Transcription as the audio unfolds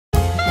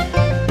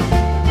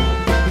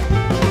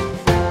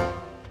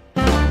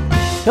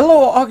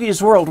Hello,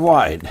 Augies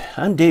Worldwide.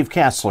 I'm Dave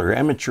Kassler,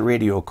 amateur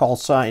radio call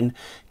sign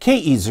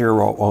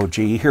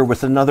KE0OG, here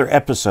with another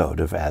episode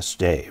of Ask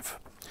Dave.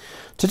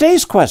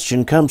 Today's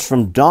question comes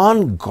from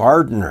Don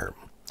Gardner,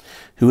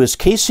 who is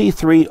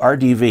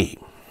KC3RDV.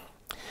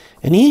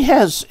 And he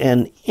has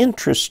an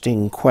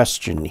interesting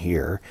question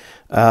here,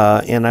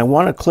 and I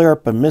want to clear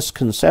up a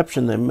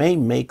misconception that may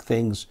make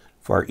things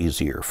far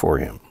easier for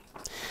him.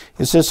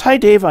 It says, "Hi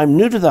Dave, I'm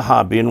new to the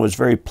hobby and was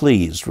very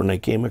pleased when I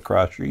came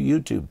across your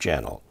YouTube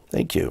channel.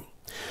 Thank you.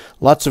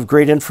 Lots of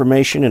great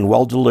information and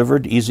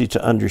well-delivered, easy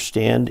to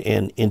understand,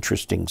 and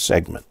interesting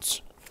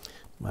segments.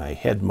 My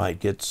head might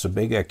get so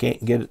big I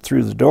can't get it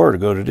through the door to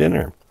go to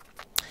dinner.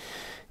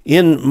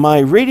 In my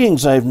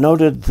readings, I've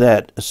noted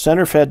that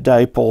center-fed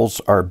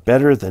dipoles are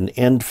better than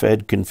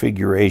end-fed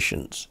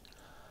configurations.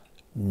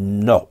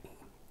 No,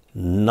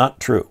 not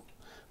true.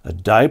 A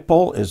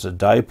dipole is a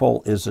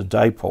dipole is a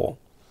dipole.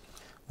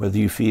 Whether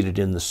you feed it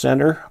in the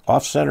center,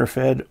 off-center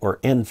fed, or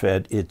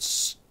end-fed, it's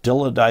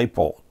still a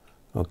dipole.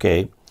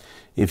 Okay?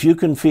 If you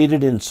can feed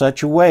it in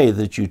such a way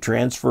that you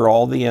transfer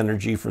all the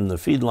energy from the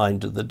feed line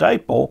to the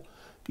dipole,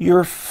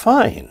 you're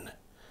fine.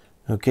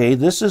 Okay?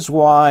 This is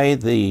why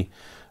the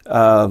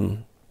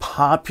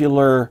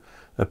popular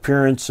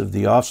appearance of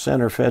the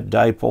off-center fed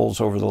dipoles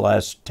over the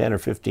last 10 or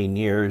 15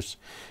 years,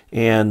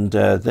 and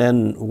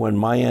then when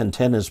my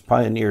antennas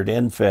pioneered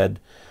end-fed,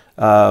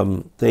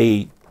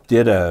 they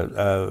did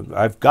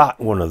I've got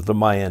one of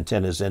my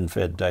antennas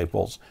end-fed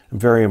dipoles. I'm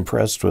very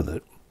impressed with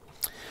it.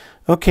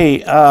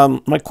 Okay,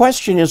 my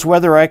question is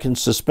whether I can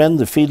suspend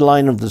the feed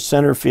line of the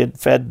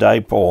center-fed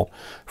dipole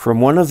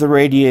from one of the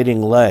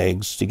radiating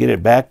legs to get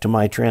it back to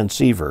my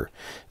transceiver.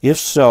 If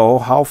so,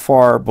 how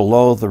far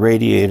below the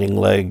radiating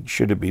leg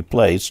should it be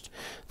placed?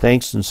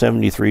 Thanks, in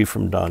 73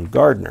 from Don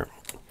Gardner.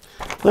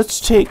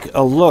 Let's take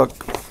a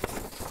look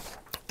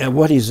at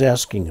what he's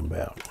asking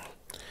about.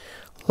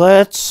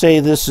 Let's say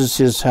this is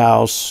his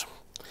house,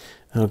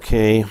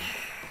 okay,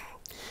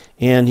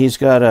 and he's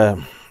got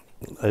a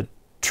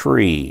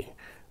tree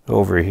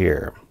over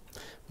here.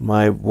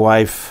 My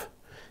wife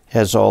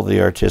has all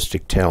the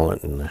artistic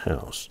talent in the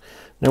house.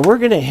 Now we're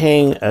going to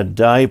hang a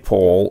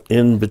dipole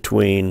in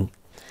between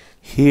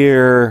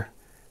here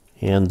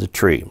and the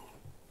tree.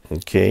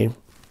 Okay,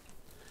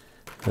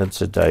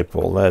 that's a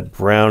dipole. That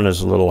brown is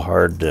a little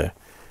hard to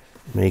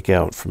make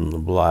out from the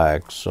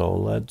black, so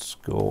let's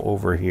go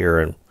over here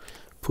and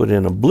put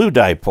in a blue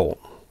dipole.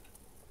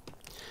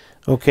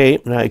 Okay,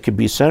 now it could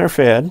be center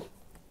fed,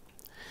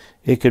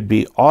 it could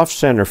be off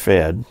center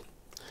fed,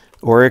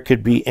 or it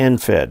could be end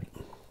fed.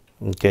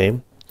 Okay,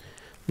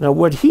 now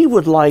what he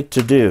would like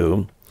to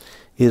do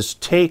is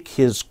take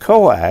his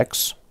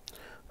coax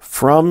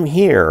from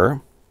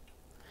here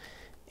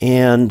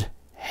and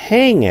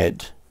hang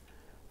it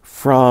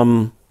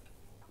from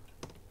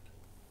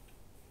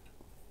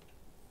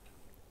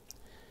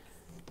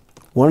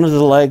one of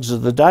the legs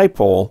of the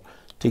dipole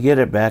to get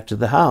it back to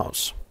the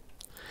house.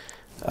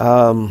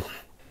 I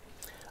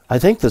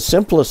think the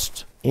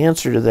simplest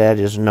answer to that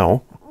is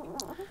no.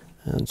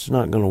 It's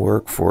not going to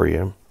work for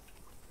you.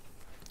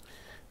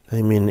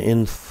 I mean,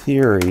 in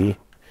theory,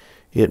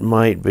 it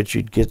might, but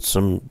you'd get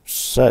some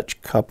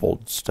such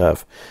coupled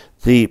stuff.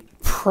 The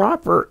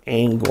proper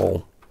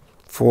angle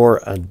for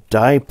a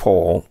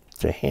dipole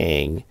to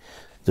hang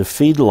the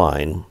feed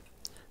line,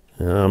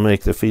 and I'll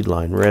make the feed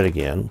line red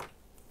again,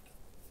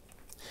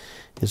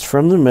 is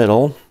from the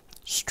middle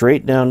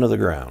straight down to the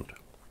ground.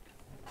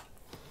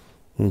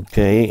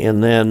 Okay,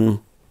 and then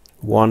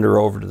wander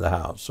over to the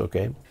house,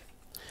 okay?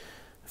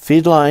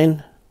 Feed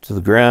line to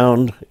the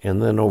ground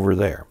and then over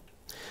there.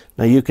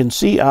 Now you can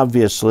see,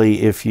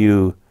 obviously, if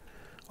you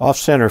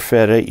off-center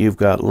fed it, you've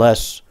got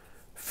less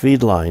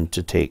feed line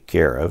to take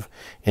care of.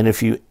 And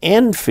if you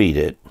end feed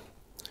it,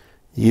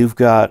 you've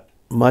got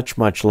much,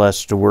 much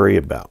less to worry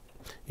about.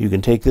 You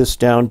can take this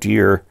down to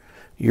your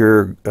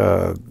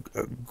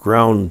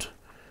ground,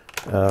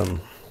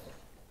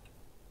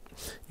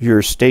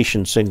 your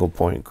station single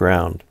point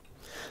ground.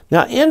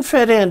 Now,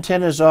 end-fed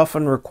antennas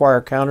often require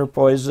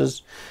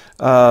counterpoises.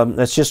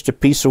 That's just a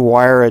piece of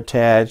wire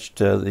attached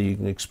that you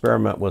can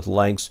experiment with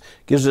lengths.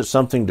 Gives it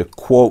something to,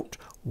 quote,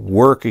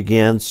 work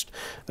against.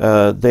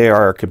 They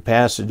are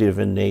capacitive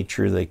in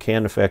nature. They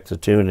can affect the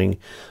tuning.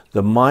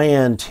 My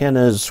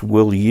antennas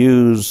will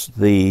use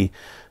the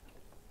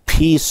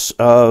piece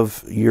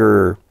of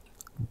your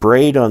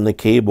braid on the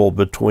cable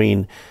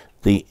between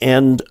the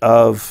end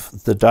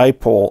of the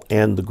dipole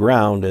and the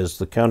ground as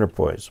the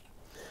counterpoise.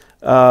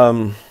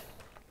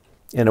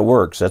 And it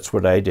works. That's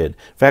what I did.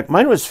 In fact,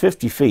 mine was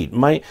 50 feet.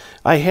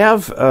 I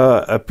have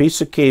a piece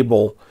of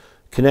cable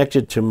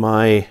connected to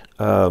my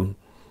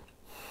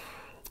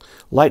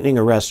lightning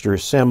arrestor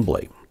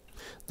assembly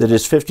that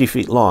is 50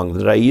 feet long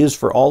that I use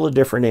for all the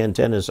different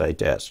antennas I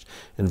test.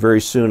 And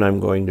very soon I'm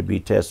going to be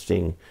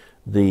testing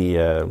the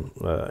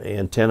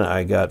antenna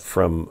I got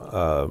from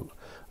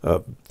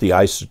the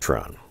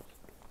Isotron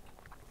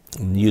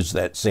and use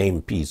that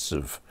same piece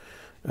of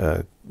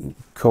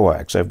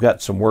coax. I've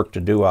got some work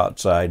to do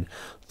outside.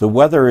 The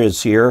weather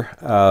is here.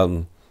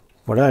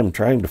 what I'm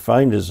trying to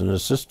find is an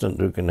assistant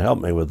who can help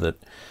me with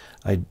it.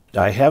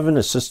 I have an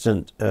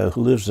assistant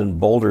who lives in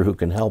Boulder who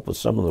can help with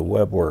some of the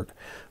web work,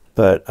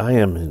 but I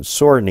am in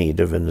sore need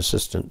of an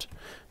assistant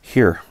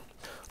here.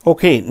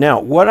 Okay, now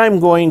what I'm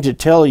going to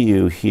tell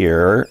you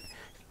here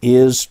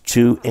is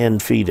to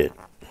end feed it.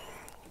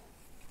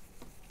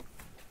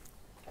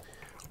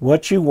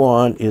 What you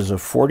want is a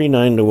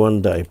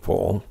 49-to-1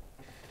 dipole,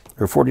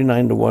 or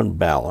 49-to-1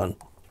 balun,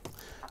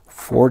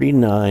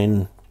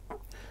 49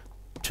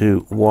 to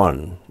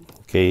 1.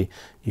 Okay,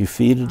 you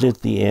feed it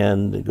at the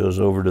end, it goes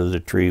over to the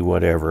tree,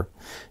 whatever.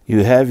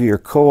 You have your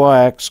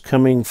coax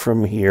coming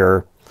from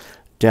here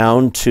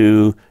down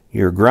to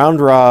your ground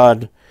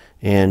rod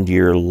and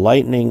your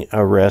lightning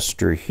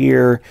arrestor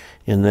here,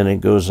 and then it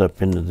goes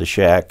up into the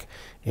shack,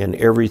 and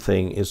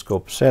everything is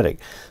copacetic.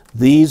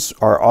 These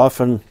are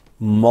often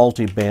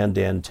multi-band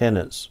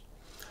antennas.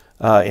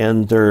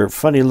 And there are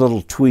funny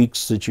little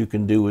tweaks that you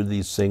can do with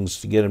these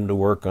things to get them to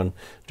work on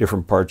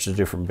different parts of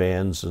different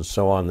bands and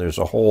so on. There's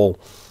a whole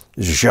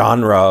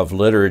genre of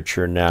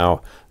literature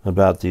now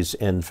about these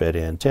end-fed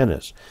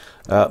antennas.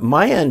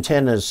 My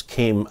antennas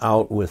came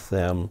out with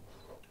them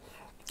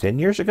 10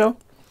 years ago.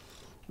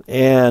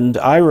 And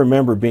I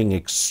remember being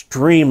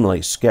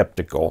extremely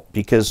skeptical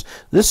because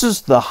this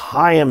is the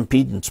high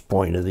impedance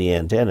point of the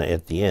antenna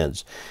at the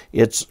ends.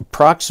 It's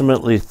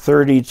approximately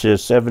 30 to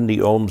 70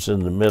 ohms in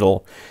the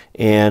middle,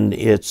 and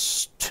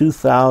it's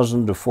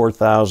 2,000 to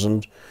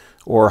 4,000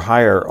 or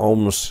higher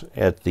ohms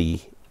at the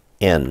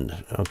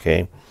end,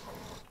 okay?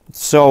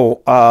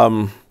 So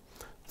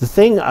the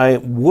thing I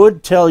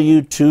would tell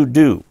you to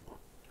do,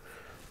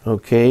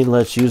 okay,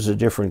 let's use a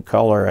different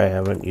color. I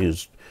haven't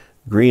used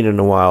green in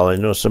a while. I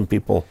know some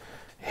people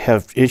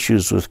have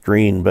issues with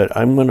green, but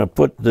I'm going to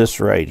put this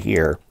right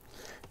here,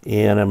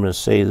 and I'm going to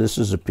say this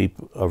is a piece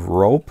of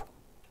rope,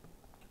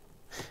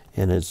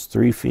 and it's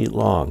 3 feet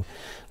long.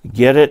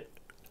 Get it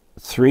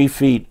 3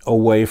 feet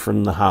away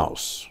from the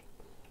house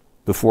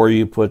before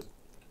you put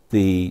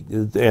the,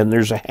 and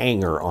there's a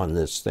hanger on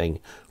this thing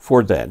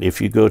for that.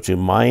 If you go to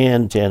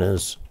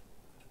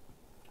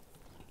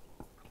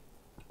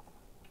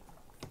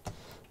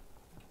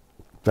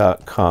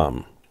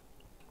myantennas.com.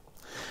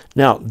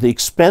 Now, the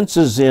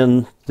expenses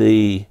in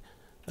the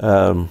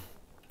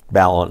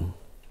balun,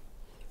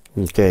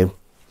 okay,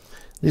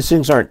 these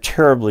things aren't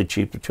terribly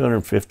cheap,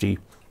 $250,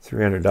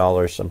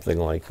 $300, something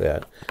like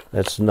that.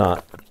 That's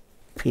not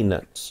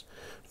peanuts.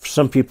 For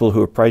some people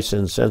who are price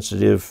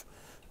insensitive,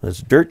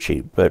 that's dirt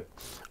cheap, but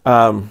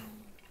a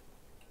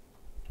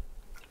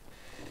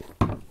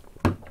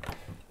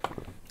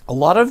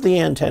lot of the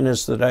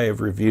antennas that I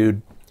have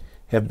reviewed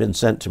have been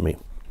sent to me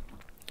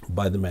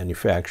by the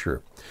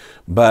manufacturer.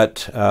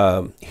 But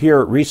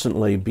here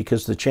recently,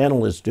 because the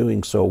channel is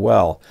doing so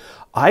well,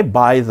 I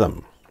buy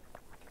them.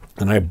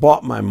 And I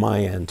bought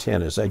my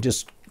antennas. I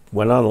just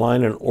went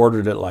online and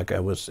ordered it like I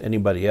was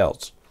anybody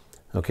else.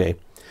 Okay.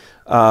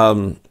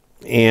 I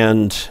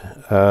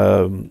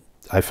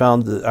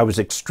found that I was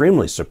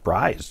extremely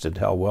surprised at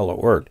how well it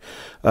worked.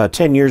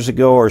 10 years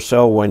ago or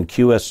so, when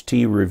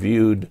QST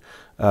reviewed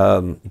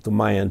the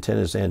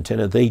MyAntennas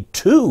antenna, they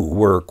too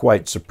were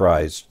quite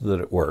surprised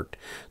that it worked.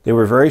 They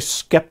were very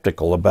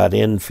skeptical about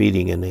end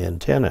feeding an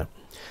antenna,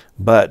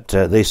 but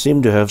they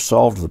seem to have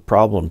solved the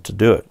problem to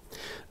do it.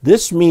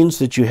 This means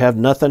that you have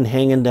nothing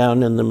hanging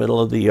down in the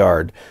middle of the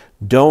yard.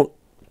 Don't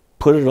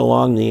put it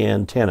along the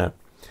antenna.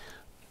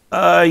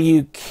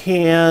 You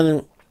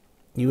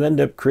end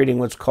up creating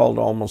what's called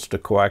almost a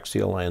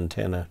coaxial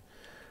antenna.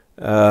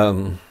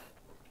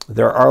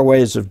 There are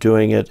ways of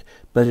doing it,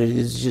 but it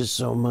is just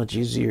so much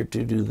easier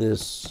to do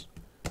this.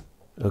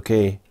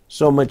 Okay,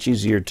 so much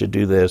easier to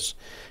do this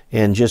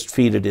and just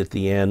feed it at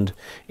the end.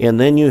 And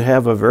then you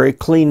have a very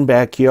clean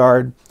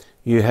backyard.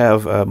 You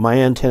have,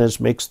 MyAntennas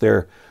makes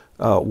their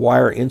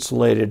wire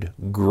insulated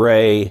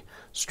gray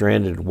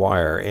stranded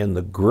wire, and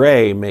the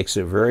gray makes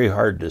it very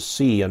hard to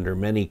see under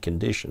many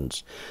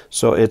conditions.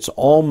 So it's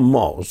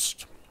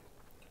almost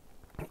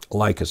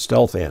like a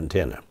stealth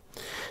antenna.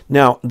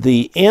 Now,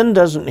 the end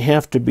doesn't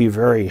have to be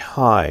very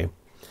high.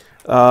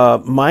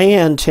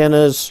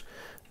 MyAntennas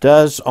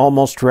does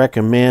almost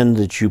recommend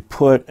that you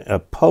put a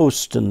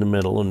post in the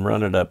middle and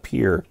run it up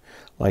here,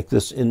 like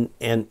this in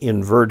an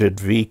inverted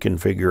V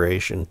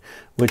configuration,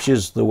 which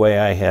is the way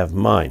I have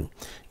mine.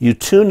 You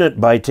tune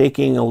it by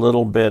taking a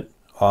little bit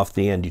off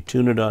the end. You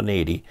tune it on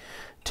 80,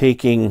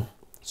 taking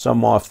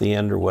some off the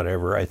end or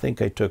whatever. I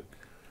think I took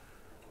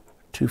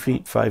 2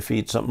 feet, 5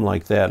 feet, something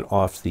like that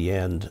off the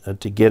end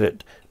to get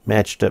it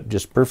matched up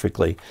just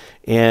perfectly.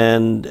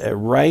 And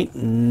right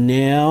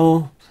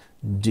now,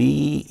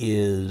 D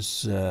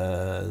is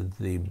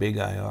the big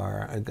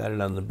IR. I got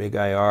it on the big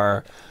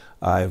IR.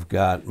 I've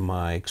got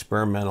my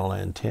experimental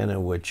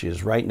antenna, which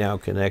is right now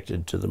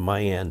connected to the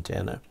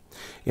MyAntenna.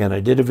 And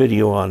I did a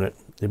video on it.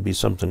 It'd be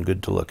something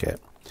good to look at.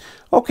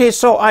 Okay,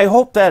 so I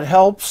hope that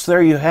helps.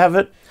 There you have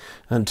it.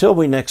 Until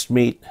we next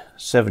meet,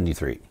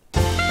 73.